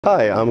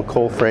Hi, I'm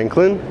Cole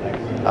Franklin.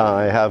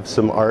 I have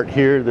some art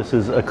here. This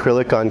is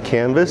acrylic on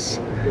canvas,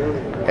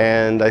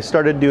 and I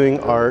started doing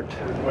art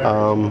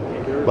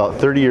about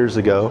 30 years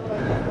ago,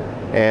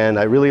 and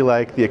I really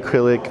like the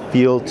acrylic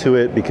feel to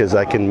it because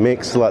I can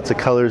mix lots of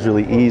colors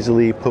really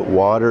easily, put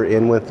water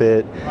in with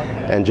it,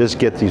 and just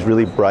get these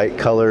really bright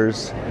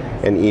colors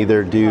and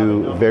either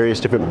do various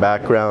different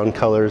background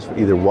colors,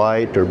 either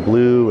white or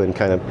blue, and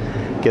kind of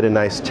get a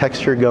nice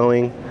texture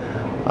going.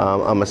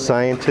 I'm a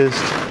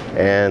scientist,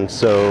 and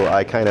so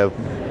I kind of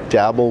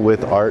dabble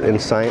with art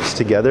and science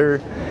together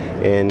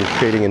in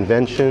creating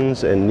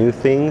inventions and new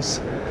things.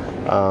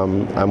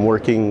 I'm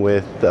working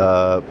with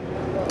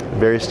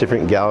various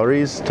different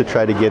galleries to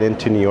try to get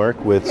into New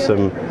York with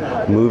some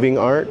moving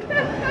art,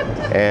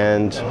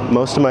 and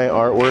most of my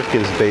artwork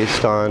is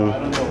based on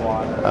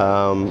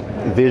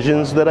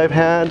visions that I've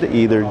had,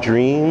 either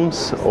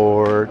dreams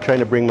or trying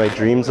to bring my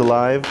dreams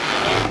alive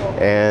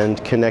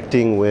and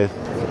connecting with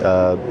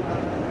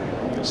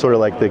sort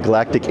of like the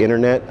galactic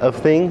internet of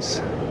things,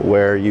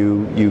 where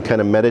you kind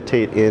of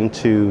meditate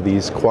into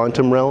these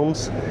quantum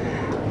realms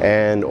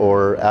and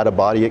or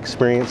out-of-body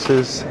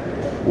experiences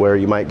where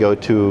you might go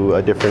to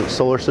a different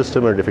solar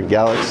system or a different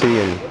galaxy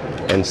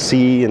and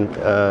see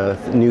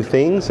new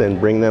things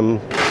and bring them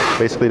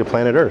basically to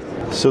planet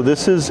Earth. So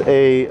this is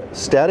a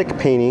static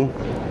painting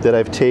that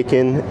I've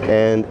taken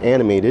and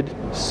animated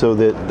so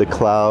that the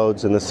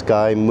clouds and the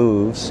sky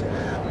moves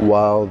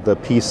while the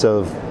piece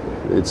of,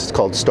 it's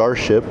called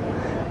Starship,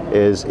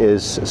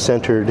 is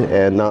centered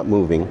and not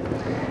moving.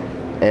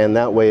 And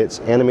that way it's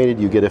animated,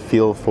 you get a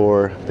feel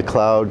for the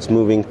clouds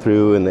moving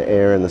through in the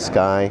air and the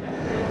sky.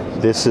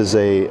 This is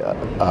a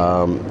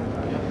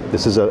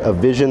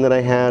vision that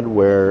I had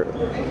where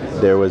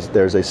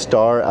there's a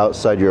star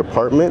outside your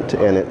apartment,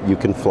 and you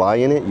can fly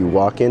in it. You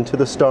walk into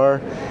the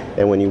star,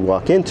 and when you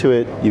walk into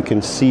it, you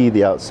can see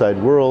the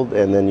outside world,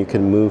 and then you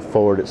can move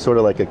forward. It's sort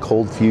of like a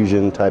cold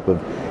fusion type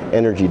of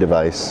energy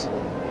device.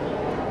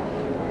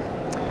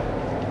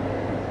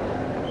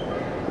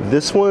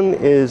 This one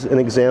is an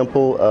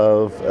example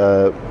of,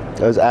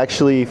 I was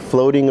actually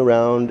floating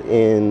around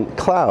in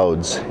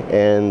clouds,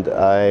 and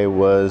I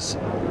was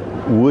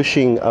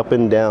whooshing up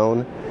and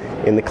down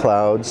in the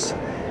clouds,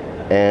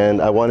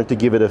 and I wanted to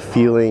give it a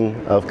feeling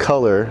of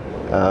color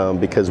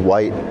because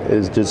white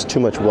is just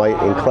too much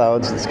white in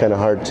clouds. It's kind of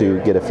hard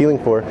to get a feeling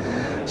for.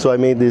 So I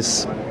made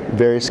these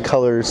various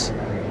colors,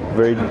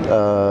 very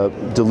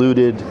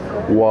diluted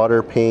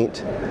water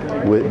paint,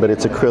 but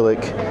it's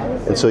acrylic.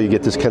 And so you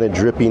get this kind of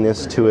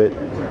drippiness to it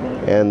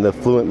and the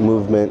fluent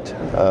movement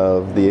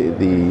of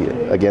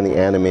again, the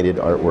animated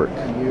artwork.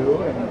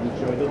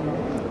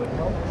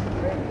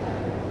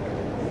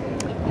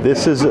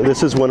 This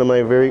is one of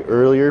my very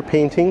earlier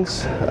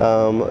paintings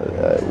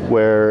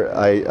where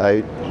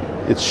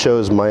it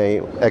shows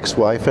my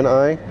ex-wife and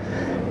I,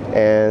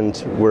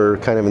 and we're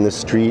kind of in the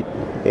street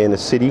in a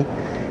city,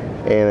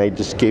 and I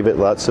just gave it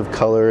lots of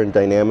color and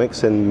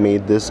dynamics and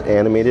made this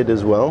animated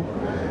as well.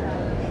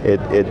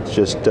 It's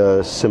just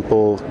a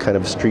simple kind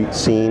of street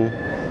scene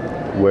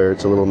where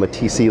it's a little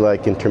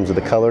Matisse-like in terms of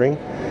the coloring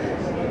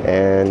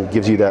and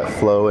gives you that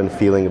flow and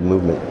feeling of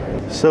movement.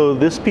 So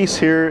this piece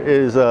here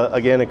is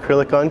again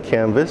acrylic on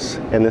canvas,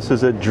 and this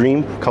is a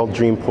dream called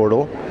Dream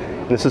Portal.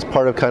 And this is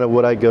part of kind of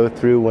what I go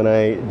through when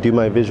I do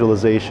my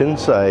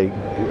visualizations.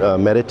 I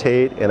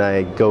meditate and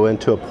I go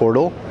into a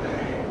portal,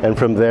 and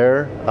from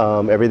there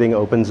everything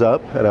opens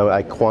up, and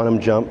I quantum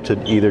jump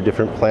to either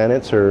different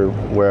planets or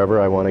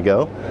wherever I want to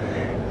go.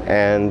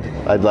 And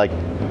I'd like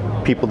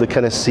people to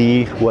kind of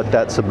see what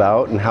that's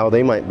about and how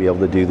they might be able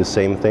to do the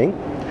same thing.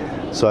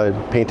 So I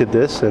painted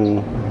this, and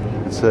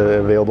it's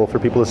available for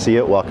people to see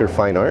at Walker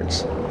Fine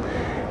Arts.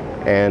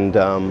 And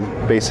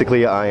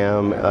basically I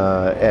am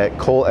at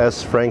Cole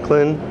S.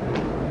 Franklin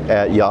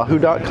at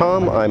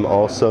yahoo.com. I'm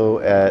also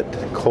at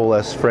Cole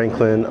S.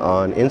 Franklin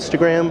on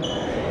Instagram.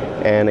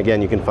 And again,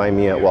 you can find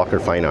me at Walker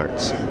Fine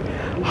Arts.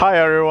 Hi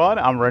everyone,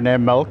 I'm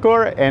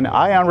Melchor, and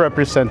I am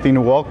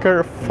representing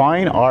Walker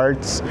Fine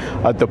Arts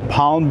at the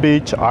Palm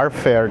Beach Art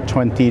Fair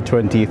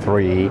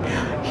 2023.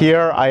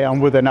 Here I am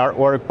with an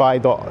artwork by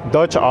the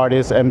Dutch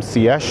artist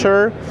MC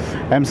Escher.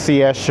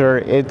 MC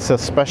Escher, it's a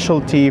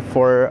specialty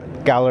for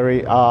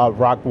gallery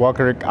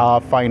Walker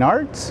Fine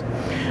Arts.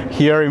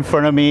 Here in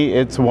front of me,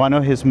 it's one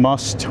of his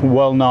most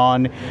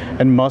well-known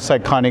and most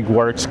iconic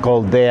works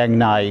called Day and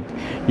Night.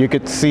 You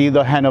could see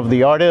the hand of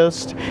the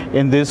artist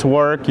in this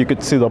work. You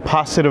could see the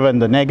positive and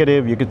the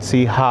negative. You could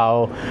see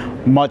how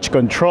much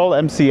control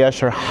MC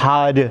Escher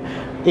had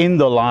in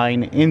the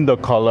line, in the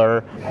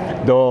color.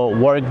 The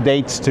work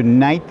dates to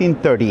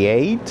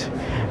 1938,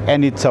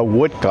 and it's a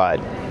woodcut.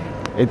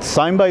 It's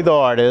signed by the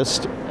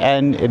artist,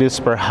 and it is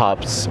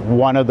perhaps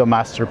one of the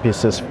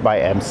masterpieces by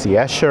MC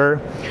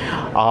Escher.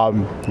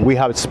 We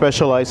have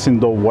specialized in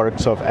the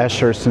works of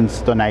Escher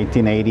since the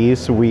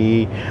 1980s.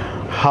 We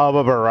have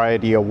a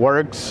variety of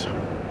works.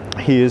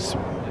 He is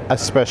a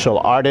special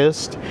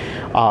artist,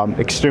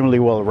 extremely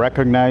well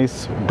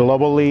recognized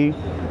globally,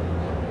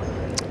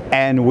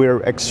 and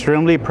we're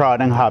extremely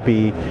proud and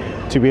happy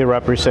to be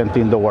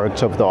representing the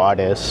works of the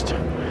artist.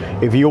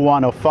 If you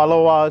want to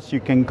follow us,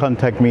 you can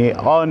contact me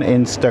on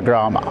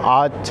Instagram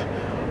at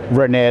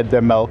Rene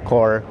de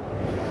Melchor,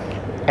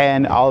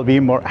 and I'll be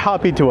more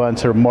happy to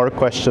answer more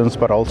questions.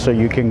 But also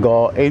you can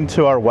go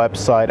into our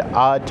website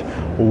at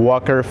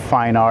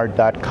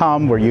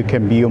walkerfineart.com, where you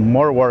can view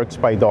more works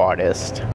by the artist.